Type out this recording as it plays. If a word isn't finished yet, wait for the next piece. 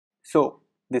So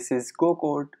this is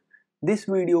gocode. This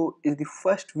video is the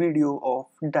first video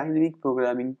of dynamic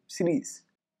programming series.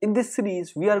 In this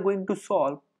series we are going to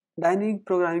solve dynamic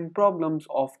programming problems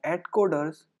of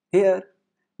Atcoders. Here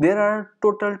there are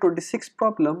total 26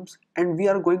 problems and we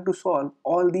are going to solve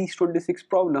all these 26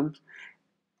 problems,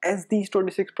 as these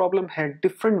 26 problems had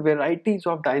different varieties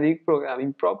of dynamic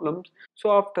programming problems.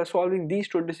 So after solving these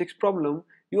 26 problems,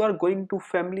 you are going to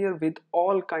familiar with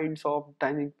all kinds of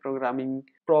dynamic programming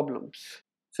problems.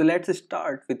 So let's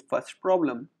start with first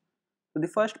problem. So the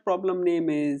first problem name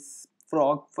is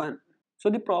frog 1. So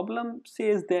the problem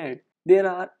says that there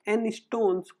are n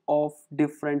stones of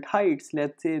different heights.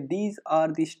 Let's say these are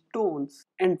the stones,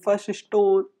 and first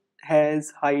stone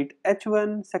has height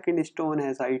h1, second stone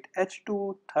has height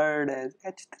h2, third has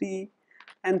h3,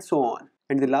 and so on,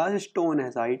 and the last stone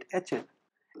has height hn.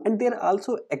 And there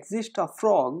also exists a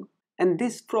frog, and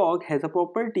this frog has a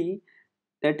property,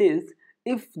 that is,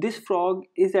 if this frog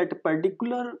is at a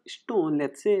particular stone,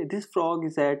 let's say this frog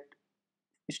is at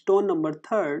stone number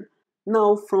 3rd,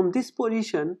 now from this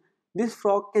position this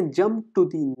frog can jump to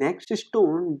the next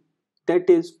stone, that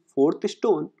is 4th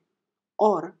stone,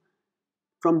 or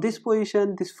from this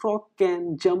position this frog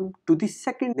can jump to the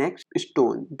second next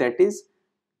stone, that is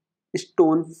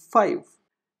stone 5.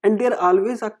 And there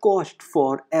always a cost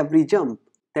for every jump,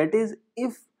 that is,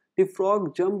 if the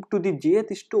frog jump to the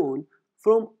jth stone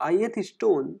from ith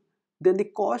stone, then the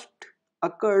cost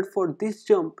occurred for this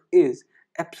jump is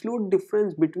absolute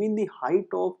difference between the height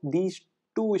of these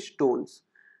two stones,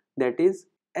 that is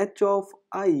h of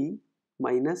I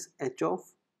minus h of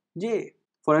j.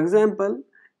 For example,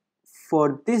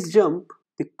 for this jump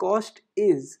the cost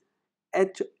is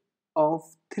h of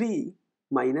 3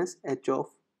 minus h of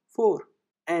 4,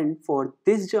 and for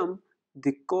this jump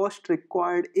the cost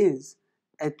required is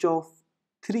h of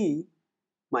 3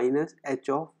 minus h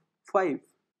of 5.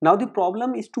 Now the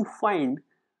problem is to find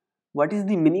what is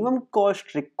the minimum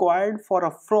cost required for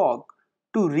a frog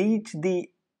to reach the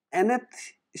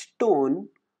nth stone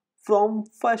from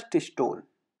first stone.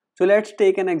 So let's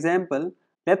take an example.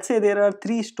 Let's say there are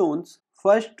 3 stones,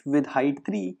 first with height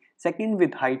 3, second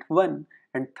with height 1,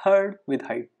 and third with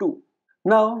height 2.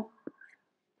 Now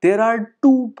there are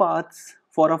 2 paths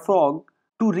for a frog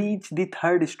to reach the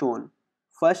third stone.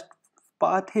 First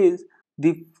path is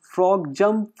the frog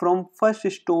jump from first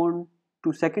stone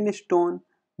to second stone,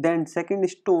 then second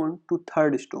stone to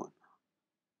third stone,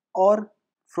 or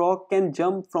frog can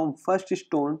jump from first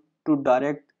stone to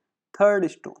direct third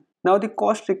stone. Now the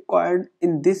cost required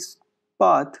in this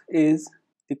path is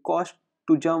the cost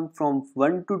to jump from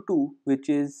 1 to 2, which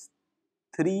is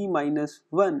 3 minus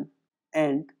 1,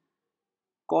 and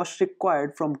cost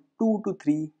required from 2 to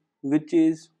 3, which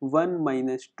is 1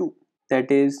 minus 2,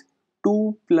 that is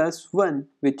 2 plus 1,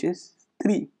 which is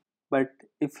 3. But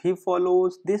if he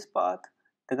follows this path,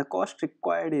 then the cost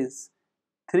required is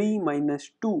 3 minus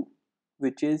 2,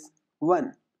 which is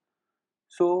 1.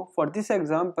 So for this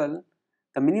example,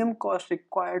 the minimum cost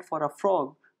required for a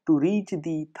frog to reach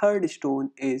the third stone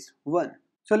is 1.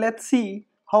 So let's see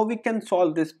how we can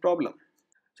solve this problem.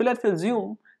 So let's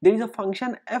assume there is a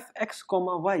function fx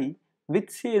comma y which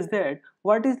says that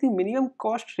what is the minimum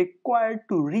cost required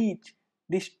to reach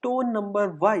the stone number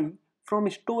y from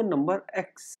stone number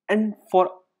x, and for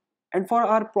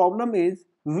our problem is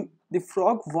the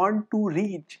frog want to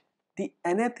reach the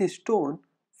nth stone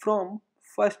from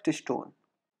first stone,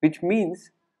 which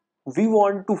means we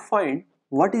want to find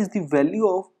what is the value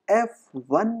of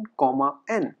f1 comma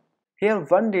n. Here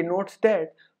 1 denotes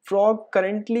that frog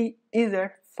currently is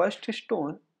at first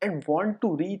stone and want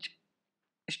to reach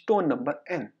stone number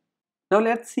n. Now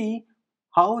let's see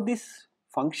how this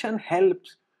function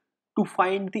helps to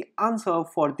find the answer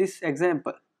for this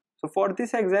example. So for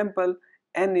this example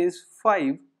n is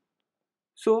 5,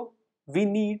 so we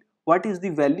need what is the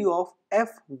value of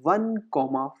f1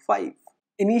 comma 5.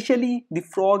 Initially the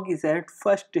frog is at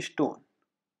first stone.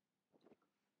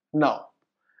 Now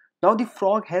the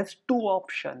frog has 2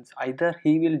 options, either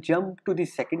he will jump to the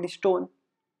second stone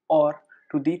or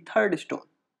to the third stone.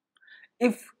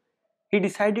 If he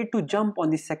decided to jump on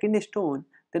the second stone,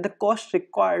 then the cost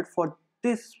required for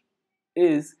this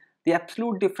is the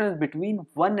absolute difference between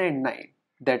 1 and 9,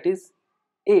 that is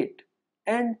 8,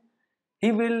 and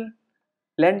he will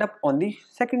land up on the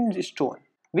second stone,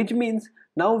 which means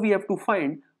now we have to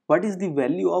find what is the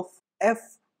value of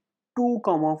f2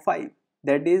 comma 5,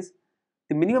 that is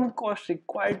the minimum cost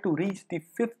required to reach the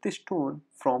 5th stone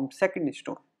from second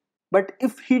stone. But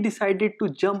if he decided to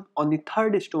jump on the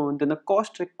third stone, then the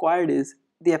cost required is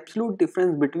the absolute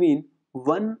difference between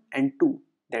 1 and 2,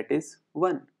 that is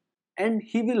 1, and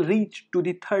he will reach to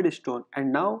the third stone,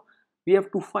 and now we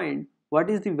have to find what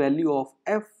is the value of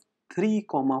f3,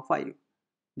 5,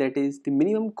 that is the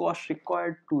minimum cost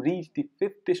required to reach the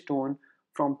fifth stone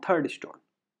from third stone,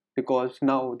 because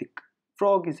now the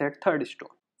frog is at third stone.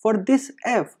 For this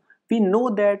f, we know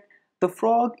that the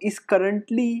frog is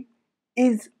currently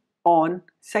on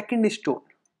second stone.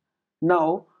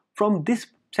 Now from this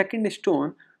second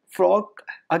stone, frog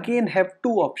again have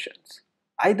two options.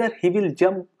 Either he will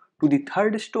jump to the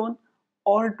third stone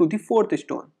or to the fourth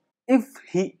stone. If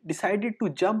he decided to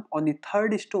jump on the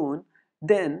third stone,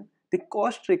 then the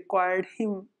cost required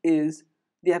him is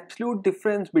the absolute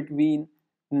difference between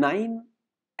 9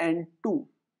 and 2,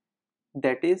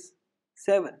 that is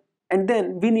 7. And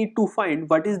then we need to find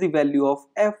what is the value of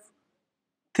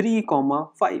f3,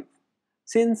 5,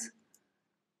 since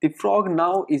the frog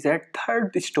now is at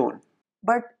third stone.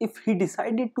 But if he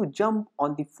decided to jump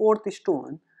on the fourth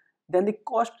stone, then the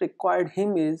cost required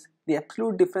him is the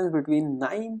absolute difference between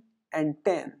 9 and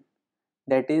 10,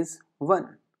 that is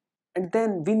 1. And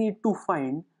then we need to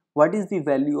find what is the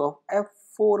value of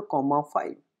f4,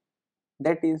 5,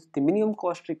 that is the minimum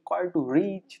cost required to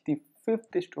reach the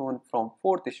fifth stone from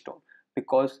fourth stone,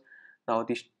 because now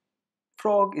the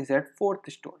frog is at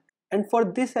fourth stone. And for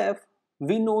this f,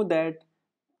 we know that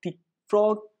the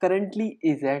frog currently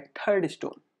is at third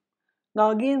stone.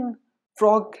 Now again,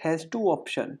 frog has two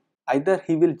options. Either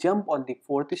he will jump on the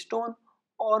fourth stone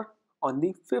or on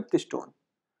the fifth stone.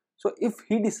 So if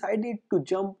he decided to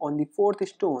jump on the fourth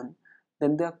stone,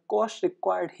 then the cost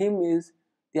required him is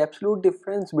the absolute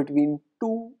difference between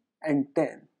 2 and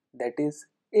 10, that is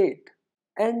 8.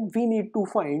 And we need to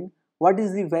find what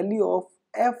is the value of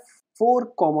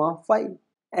f4, 5,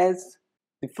 as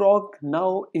the frog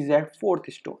now is at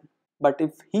fourth stone. But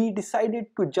if he decided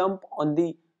to jump on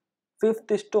the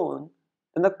fifth stone,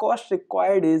 then the cost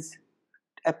required is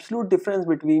absolute difference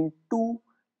between 2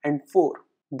 and 4,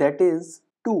 that is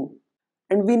 2.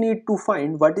 And we need to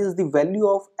find what is the value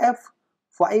of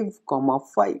f5,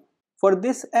 5. For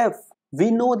this f, we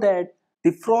know that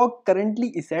the frog currently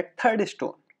is at third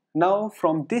stone. Now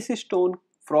from this stone,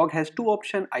 frog has two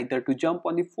options, either to jump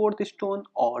on the fourth stone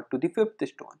or to the fifth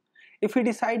stone. If he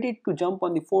decided to jump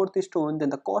on the fourth stone, then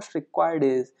the cost required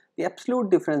is the absolute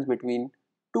difference between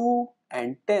 2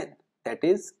 and 10, that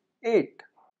is 8.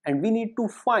 And we need to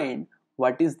find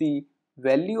what is the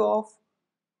value of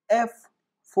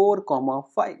f4,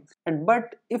 5. And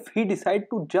but if he decide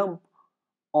to jump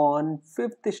on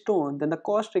fifth stone, then the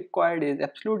cost required is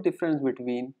absolute difference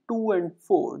between 2 and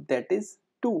 4, that is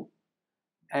 2.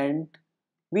 And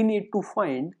we need to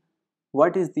find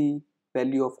what is the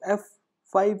value of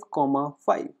f5,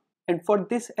 5. And for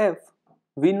this f,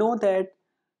 we know that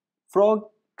frog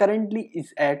currently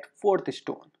is at fourth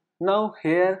stone. Now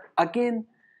here again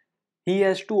he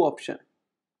has two options.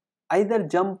 Either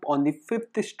jump on the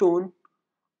fifth stone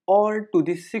or to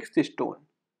the sixth stone.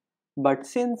 But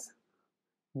since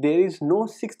there is no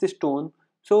sixth stone,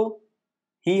 so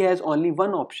he has only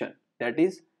one option, that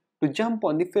is to jump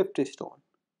on the fifth stone.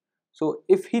 So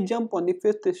if he jump on the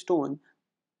fifth stone,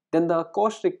 then the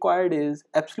cost required is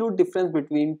absolute difference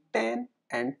between 10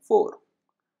 and 4,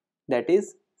 that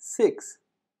is 6.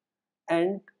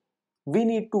 And we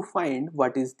need to find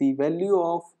what is the value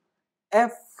of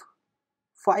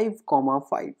f5,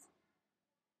 5,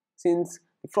 since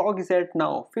the frog is at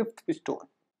now fifth stone.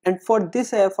 And for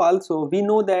this f also, we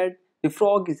know that the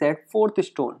frog is at fourth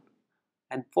stone.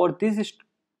 And for this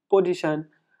position,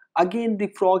 again the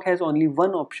frog has only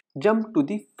one option, jump to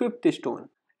the fifth stone.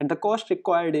 And the cost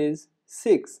required is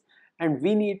 6. And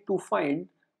we need to find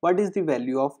what is the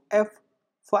value of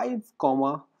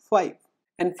f5, 5.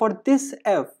 And for this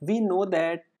f, we know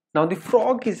that now the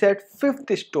frog is at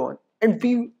fifth stone, and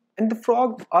the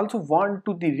frog also want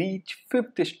to reach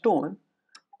fifth stone,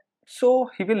 so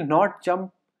he will not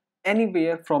jump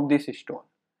anywhere from this stone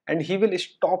and he will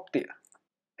stop there.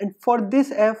 And for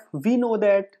this f, we know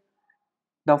that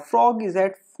the frog is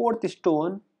at fourth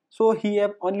stone, so he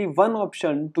have only one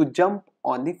option to jump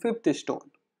on the fifth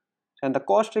stone, and the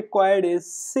cost required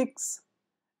is 6.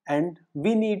 And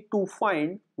we need to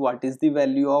find what is the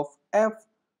value of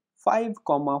f5,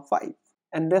 5.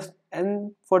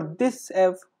 And for this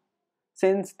f,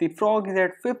 since the frog is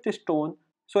at fifth stone,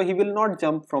 so he will not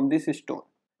jump from this stone.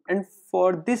 And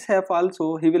for this f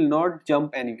also, he will not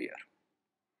jump anywhere.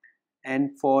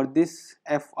 And for this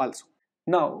f also.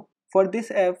 Now for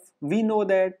this f, we know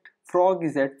that frog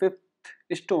is at fifth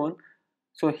stone,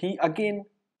 so he again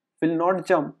will not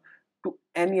jump to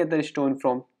any other stone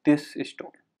from this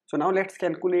stone. So now let's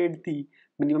calculate the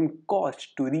minimum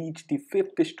cost to reach the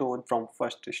fifth stone from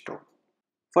first stone.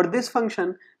 For this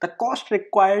function, the cost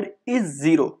required is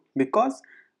 0 because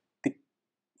the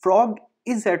frog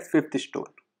is at 5th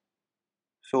stone.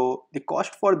 So the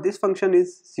cost for this function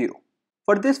is 0.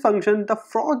 For this function, the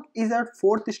frog is at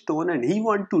 4th stone and he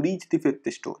wants to reach the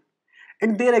 5th stone.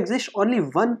 And there exists only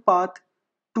one path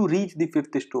to reach the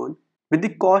 5th stone with the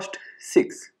cost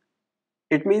 6.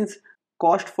 It means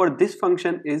cost for this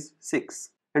function is 6.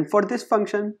 And for this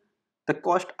function, the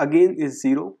cost again is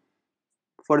 0.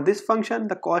 For this function,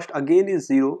 the cost again is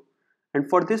 0. And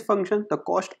for this function, the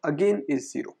cost again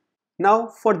is 0. Now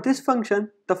for this function,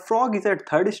 the frog is at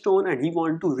 3rd stone and he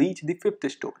wants to reach the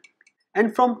 5th stone.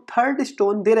 And from 3rd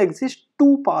stone, there exist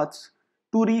two paths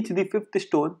to reach the 5th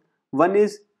stone. One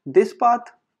is this path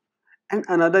and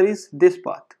another is this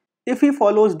path. If he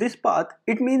follows this path,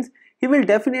 it means he will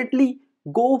definitely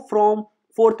go from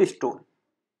 4th stone.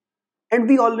 And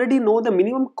we already know the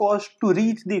minimum cost to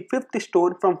reach the 5th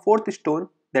stone from 4th stone,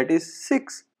 that is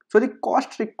 6. So the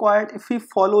cost required if he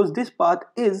follows this path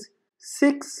is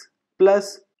 6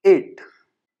 plus 8,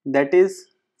 that is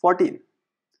 14.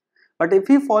 But if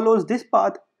he follows this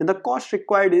path, then the cost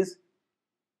required is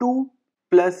 2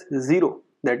 plus 0,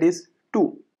 that is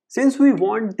 2. Since we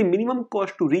want the minimum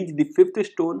cost to reach the 5th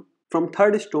stone from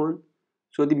 3rd stone,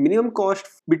 so the minimum cost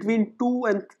between 2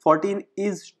 and 14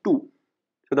 is 2.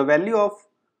 So the value of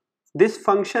this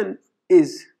function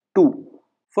is 2.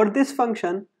 For this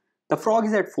function, the frog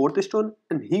is at 4th stone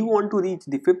and he wants to reach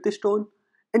the 5th stone,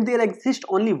 and there exists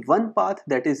only one path,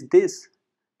 that is this,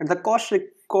 and the cost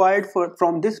required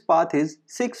from this path is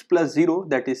 6 plus 0,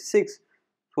 that is 6.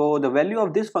 So the value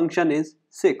of this function is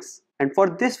 6. And for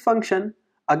this function,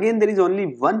 again there is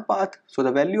only one path, so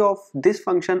the value of this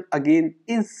function again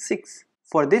is 6.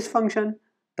 For this function,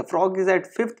 the frog is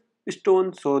at 5th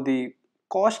stone, so the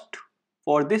cost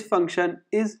for this function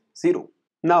is 0.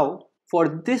 Now for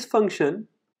this function,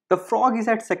 the frog is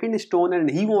at 2nd stone and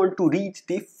he wants to reach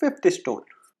the 5th stone.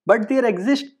 But there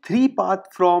exist three paths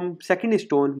from 2nd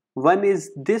stone. One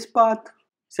is this path,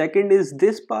 second is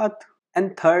this path,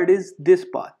 and third is this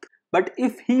path. But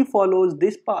if he follows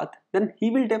this path, then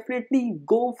he will definitely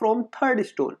go from 3rd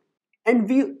stone. And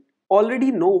we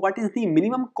already know what is the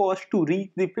minimum cost to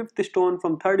reach the 5th stone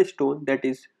from 3rd stone, that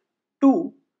is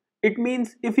 2. It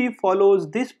means if he follows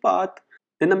this path,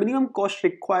 then the minimum cost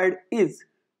required is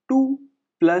 2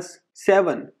 plus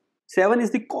 7. 7 is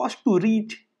the cost to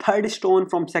reach 3rd stone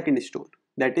from 2nd stone,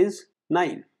 that is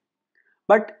 9.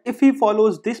 But if he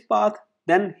follows this path,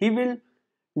 then he will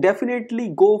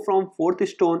definitely go from 4th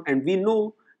stone, and we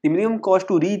know the minimum cost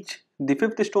to reach the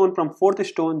 5th stone from 4th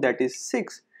stone, that is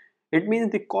 6. It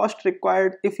means the cost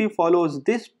required if he follows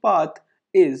this path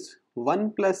is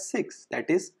 1 plus 6, that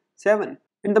is 7.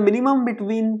 And the minimum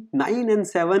between 9 and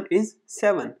 7 is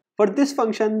 7. For this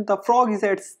function, the frog is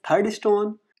at 3rd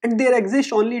stone and there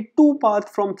exist only two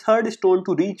paths from 3rd stone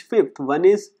to reach 5th. One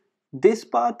is this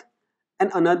path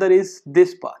and another is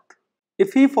this path.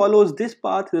 If he follows this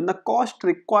path, then the cost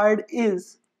required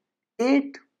is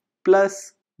 8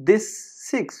 plus this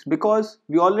 6, because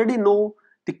we already know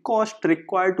the cost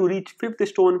required to reach 5th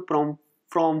stone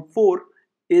from 4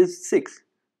 is 6.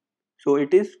 So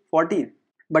it is 14.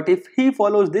 But if he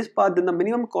follows this path, then the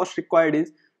minimum cost required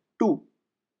is 2.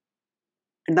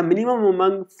 And the minimum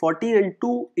among 14 and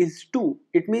 2 is 2.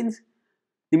 It means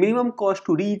the minimum cost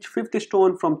to reach 5th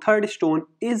stone from 3rd stone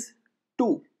is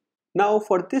 2. Now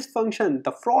for this function,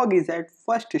 the frog is at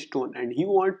 1st stone and he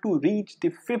wants to reach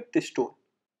the 5th stone.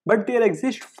 But there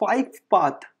exist 5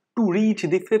 paths to reach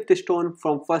the 5th stone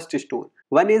from 1st stone.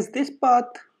 One is this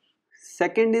path,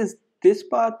 second is this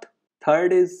path,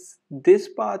 third is this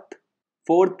path,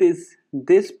 fourth is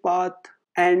this path,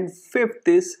 and 5th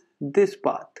is this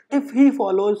path. If he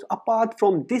follows a path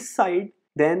from this side,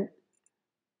 then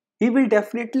he will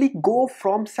definitely go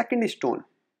from 2nd stone.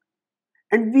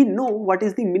 And we know what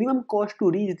is the minimum cost to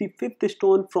reach the 5th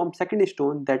stone from 2nd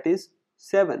stone, that is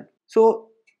 7. So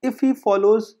if he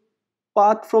follows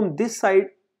path from this side,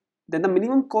 then the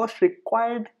minimum cost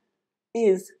required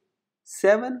is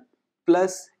 7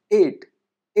 plus 8.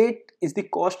 8 is the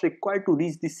cost required to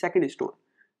reach the 2nd stone,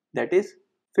 that is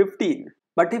 15.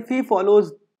 But if he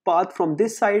follows path from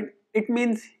this side, it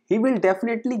means he will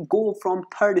definitely go from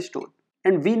 3rd stone.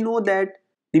 And we know that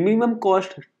the minimum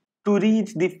cost to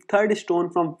reach the 3rd stone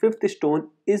from 5th stone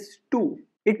is 2.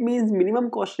 It means minimum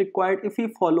cost required if he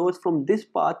follows from this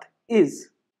path is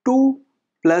 2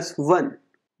 plus 1,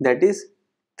 that is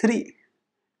 3.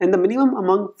 And the minimum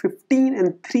among 15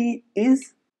 and 3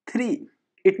 is 3.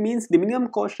 It means the minimum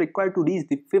cost required to reach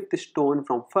the 5th stone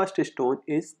from 1st stone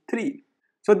is 3.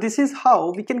 So this is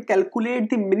how we can calculate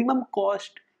the minimum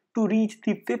cost to reach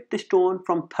the 5th stone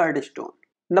from 3rd stone.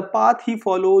 The path he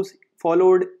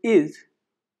followed is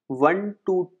 1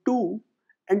 to 2,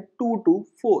 and 2 to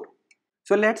 4.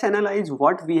 So let's analyze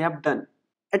what we have done.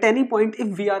 At any point,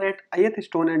 if we are at ith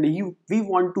stone and we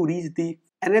want to reach the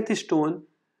nth stone,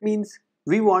 means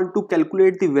we want to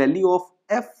calculate the value of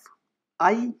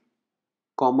fi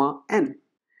comma n,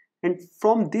 and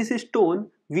from this stone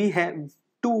we have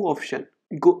two options: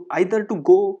 either to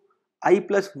go I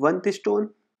plus 1th stone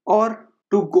or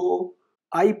to go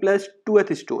I plus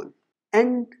 2th stone,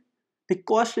 and the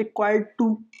cost required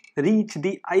to reach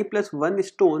the I plus 1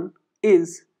 stone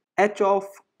is h of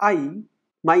I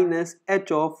minus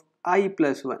h of I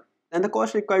plus 1, and the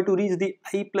cost required to reach the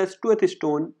I plus 2th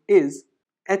stone is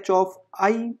h of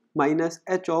I minus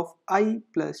h of I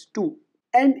plus 2.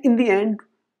 And in the end,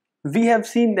 we have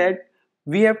seen that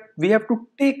we have to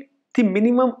take the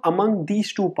minimum among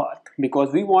these two paths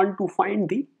because we want to find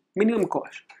the minimum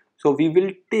cost. So we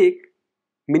will take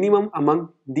minimum among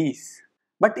these.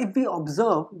 But if we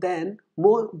observe, then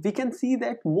we can see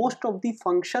that most of the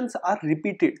functions are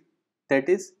repeated. That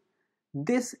is,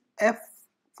 this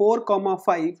f4 comma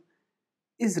 5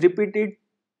 is repeated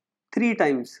 3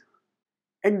 times,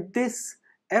 and this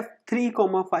f3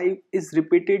 comma 5 is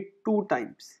repeated 2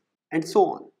 times, and so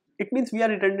on. It means we are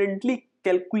redundantly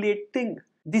calculating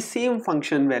the same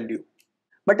function value.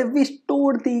 But if we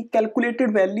store the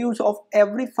calculated values of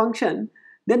every function,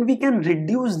 then we can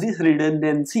reduce this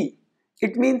redundancy.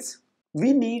 It means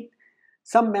we need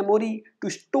some memory to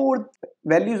store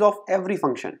values of every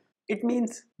function. It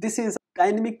means this is a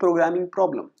dynamic programming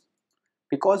problem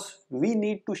because we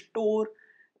need to store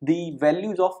the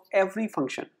values of every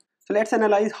function. So let's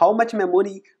analyze how much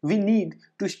memory we need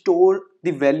to store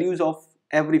the values of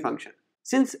every function.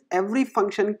 Since every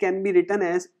function can be written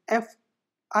as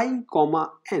fi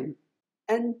comma n,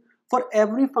 and for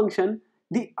every function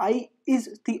the I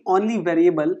is the only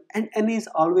variable and n is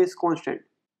always constant,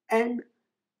 and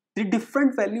the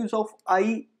different values of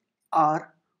I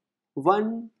are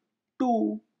 1,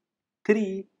 2,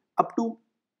 3 up to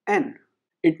n.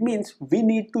 It means we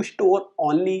need to store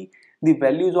only the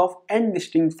values of n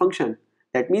distinct function.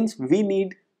 That means we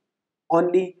need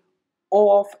only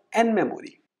O of n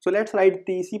memory. So let's write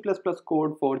the C++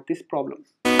 code for this problem.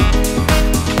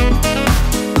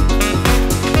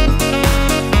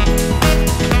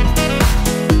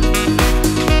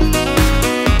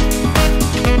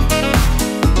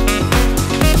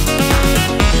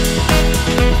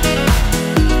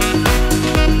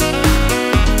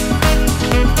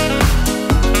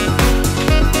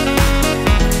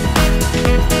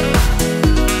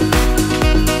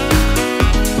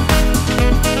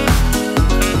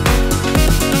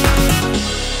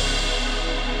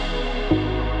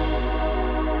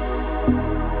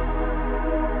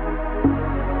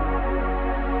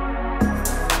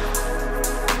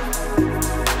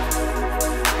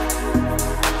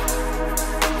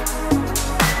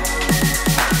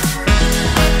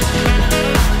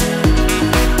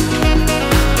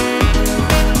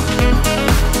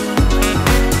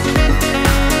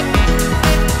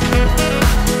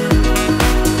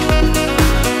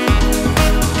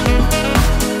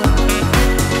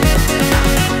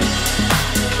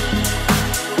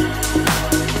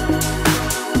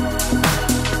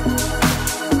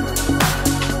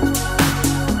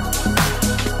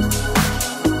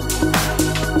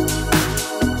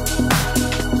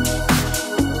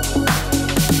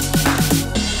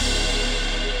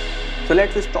 So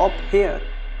let's stop here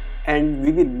and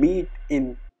we will meet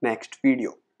in next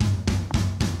video.